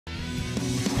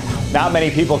Not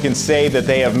many people can say that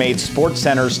they have made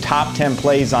SportsCenter's top 10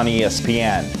 plays on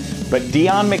ESPN, but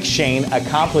Deion McShane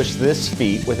accomplished this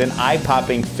feat with an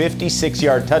eye-popping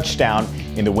 56-yard touchdown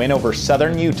in the win over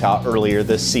Southern Utah earlier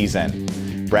this season.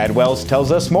 Brad Wells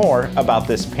tells us more about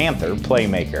this Panther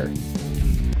playmaker.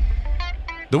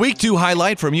 The Week 2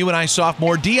 highlight from UNI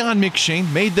sophomore Deion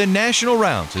McShane made the national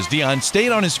rounds as Deion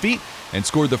stayed on his feet and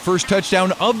scored the first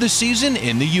touchdown of the season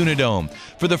in the Unidome.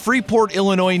 For the Freeport,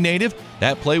 Illinois native,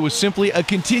 that play was simply a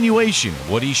continuation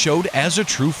of what he showed as a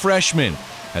true freshman.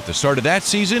 At the start of that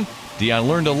season, Deion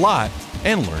learned a lot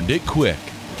and learned it quick.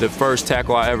 The first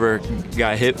tackle I ever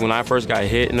got hit, when I first got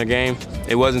hit in the game,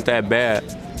 it wasn't that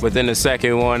bad. But then the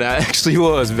second one actually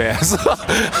was bad. So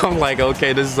I'm like,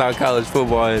 okay, this is how college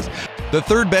football is. The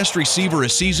third best receiver a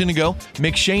season ago,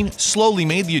 McShane slowly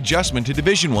made the adjustment to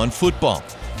Division I football.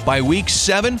 By week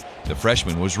 7, the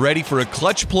freshman was ready for a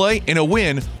clutch play in a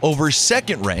win over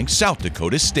second-ranked South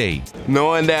Dakota State.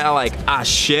 Knowing that I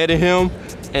shedded him,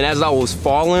 and as I was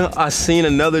falling, I seen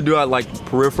another dude at the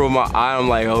peripheral of my eye. I'm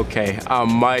like, okay, I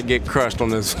might get crushed on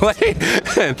this play.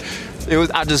 And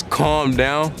I just calmed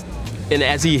down, and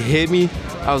as he hit me,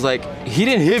 I was like, he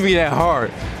didn't hit me that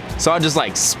hard. So I just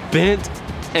spent.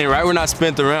 And right when I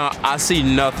spent around, I see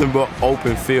nothing but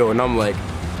open field. And I'm like,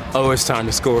 oh, it's time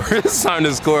to score. It's time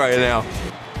to score right now.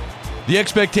 The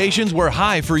expectations were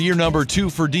high for year number 2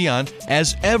 for Deion,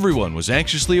 as everyone was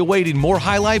anxiously awaiting more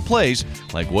highlight plays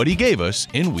like what he gave us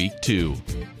in week 2.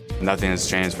 Nothing has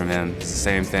changed from him. It's the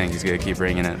same thing. He's going to keep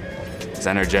bringing it. He's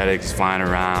energetic. He's flying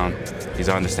around. He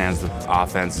understands the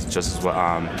offense just as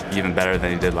well, even better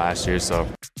than he did last year. So.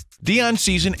 Deion's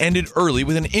season ended early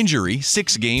with an injury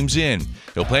 6 games in.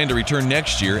 He'll plan to return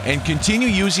next year and continue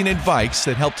using advice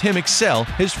that helped him excel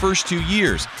his first 2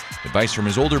 years. Advice from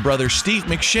his older brother Steve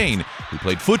McShane, who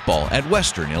played football at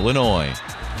Western Illinois.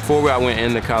 Before I went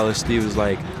into college, Steve was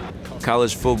like,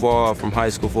 college football from high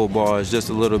school football is just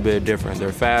a little bit different.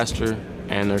 They're faster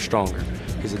and they're stronger.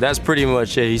 He said, that's pretty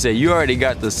much it. He said, you already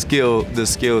got the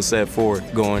skill set for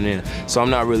it going in. So I'm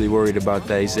not really worried about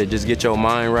that. He said, just get your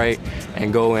mind right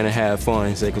and go in and have fun.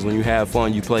 He said, because when you have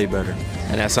fun, you play better.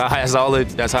 And that's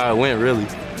how it went, really.